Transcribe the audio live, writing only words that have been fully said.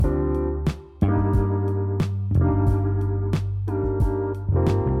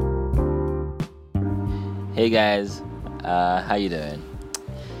Hey guys, how you doing?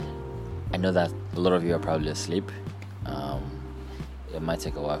 I know that a lot of you are probably asleep. Um, it might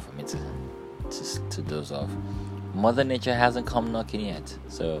take a while for me to doze off. Mother Nature hasn't come knocking yet,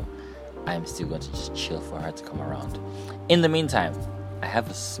 so I'm still going to just chill for her to come around. In the meantime, I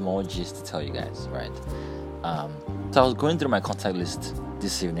have a small gist to tell you guys, right? So I was going through my contact list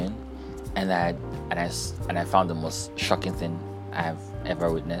this evening, and I found the most shocking thing I have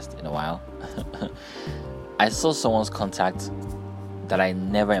ever witnessed in a while. I saw someone's contact that I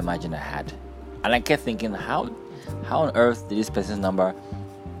never imagined I had, and I kept thinking, how on earth did this person's number,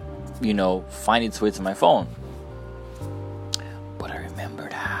 find its way to my phone? But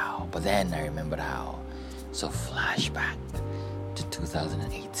then I remembered how. So flashback to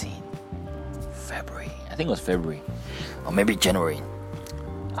 2018, February. I think it was February, or maybe January.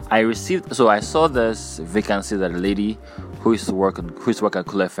 I saw this vacancy that a lady who used to work at Cool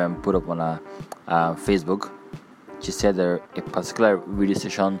FM put up on her Facebook. She said that a particular radio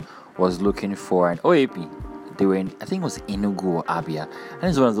station was looking for an OAP. They were in, I think it was Enugu or Abia, and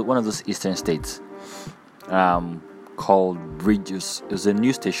it's one of those eastern states. Called Bridge. It was a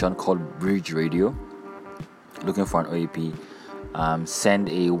new station called Bridge Radio, looking for an OAP. Send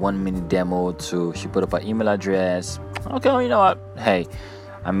a 1-minute demo to. She put up her email address. Okay, well, you know what? Hey,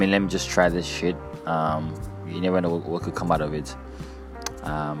 let me just try this shit. You never know what could come out of it.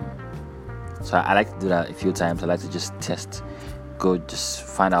 So I like to do that a few times. I like to just just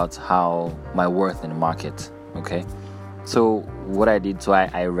find out how my worth in the market. Okay, so what I did,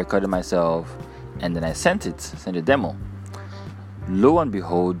 I recorded myself, and then I sent a demo. Lo and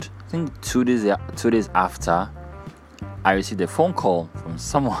behold, I think 2 days after, I received a phone call from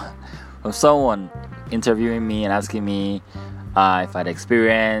someone interviewing me and asking me if I'd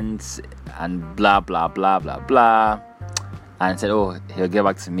experience and blah blah blah blah blah, and said, he'll get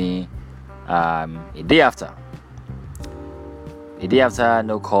back to me a day after.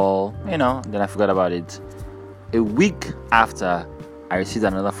 No call, then I forgot about it. A week after, I received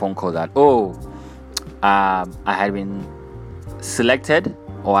another phone call that I had been selected,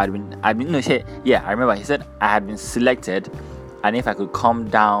 or I remember he said I had been selected, and if I could come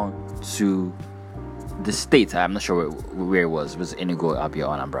down to the state. I'm not sure where it was. It was Enugu, Abia,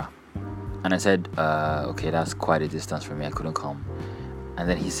 or Anambra. And I said, okay, that's quite a distance from me. I couldn't come. And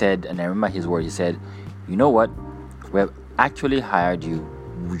then he said, and I remember his word, he said, you know what? We have actually hired you.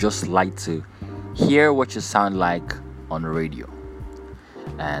 We just like to hear what you sound like on the radio.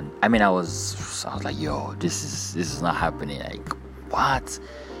 And I was like, yo, this is not happening. Like, what?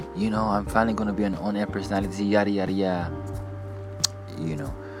 I'm finally gonna be an on-air personality, yada yada yada.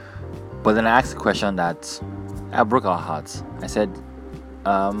 But then I asked a question that I broke our hearts. I said,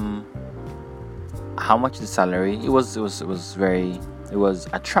 how much is the salary? It was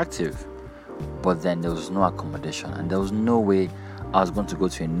attractive, but then there was no accommodation, and there was no way I was going to go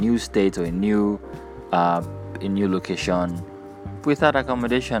to a new state or a new location without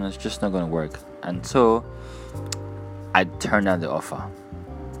accommodation. It's just not going to work. And so I turned down the offer,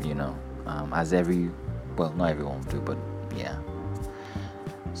 as not everyone would do, but yeah.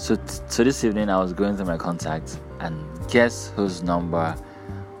 So this evening I was going through my contacts, and guess whose number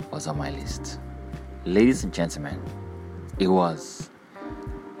was on my list? Ladies and gentlemen, it was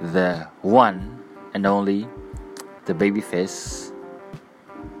the one and only, the baby face,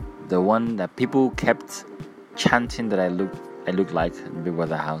 the one that people kept chanting that I looked like in Big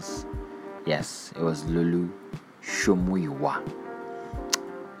Brother house. Yes, it was Lulu Shomuyiwa.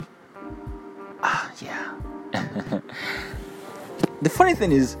 Yeah. The funny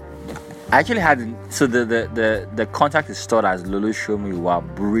thing is, I actually had the contact is stored as Lulu Shomuyiwa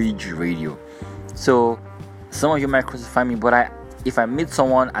Bridge Radio. So some of you might crucify me, but if I meet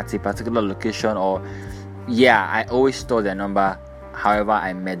someone at a particular location, I always store their number however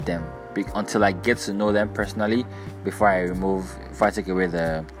I met them, until I get to know them personally before I take away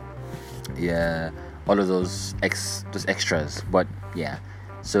all of those extras. But yeah,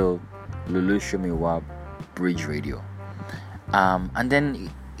 so Lulu Shomuyiwa Bridge Radio. And then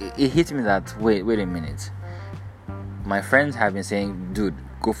it hit me that wait a minute. My friends have been saying, dude,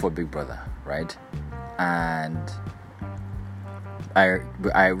 go for Big Brother, right? And I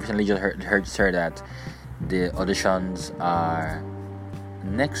recently just heard that the auditions are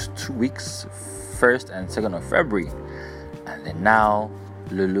next 2 weeks, 1st and 2nd of February, and then now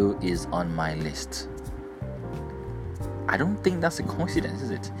Lulu is on my list. I don't think that's a coincidence,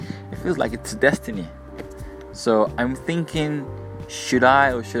 is it? It feels like it's destiny. So I'm thinking, should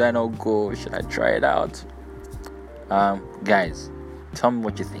I or should I not go? Should I try it out? Guys, tell me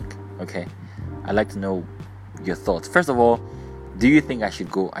what you think, okay? I'd like to know your thoughts. First of all, do you think I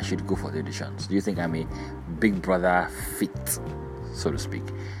should go for the auditions? Do you think I'm a big brother fit, so to speak.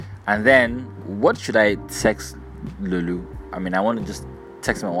 And then, what should I text Lulu? I mean, I want to just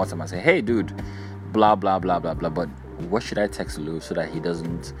text him on WhatsApp and say, hey dude, blah blah blah blah blah, but what should I text Lulu so that he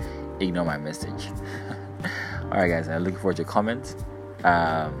doesn't ignore my message? Alright guys, I'm looking forward to your comments.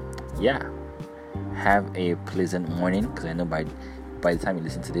 Yeah, have a pleasant morning, because I know by the time you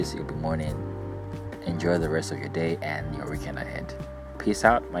listen to this, it'll be morning. Enjoy the rest of your day and your weekend ahead. Peace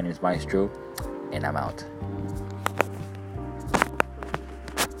out. My name is Maestro, and I'm out.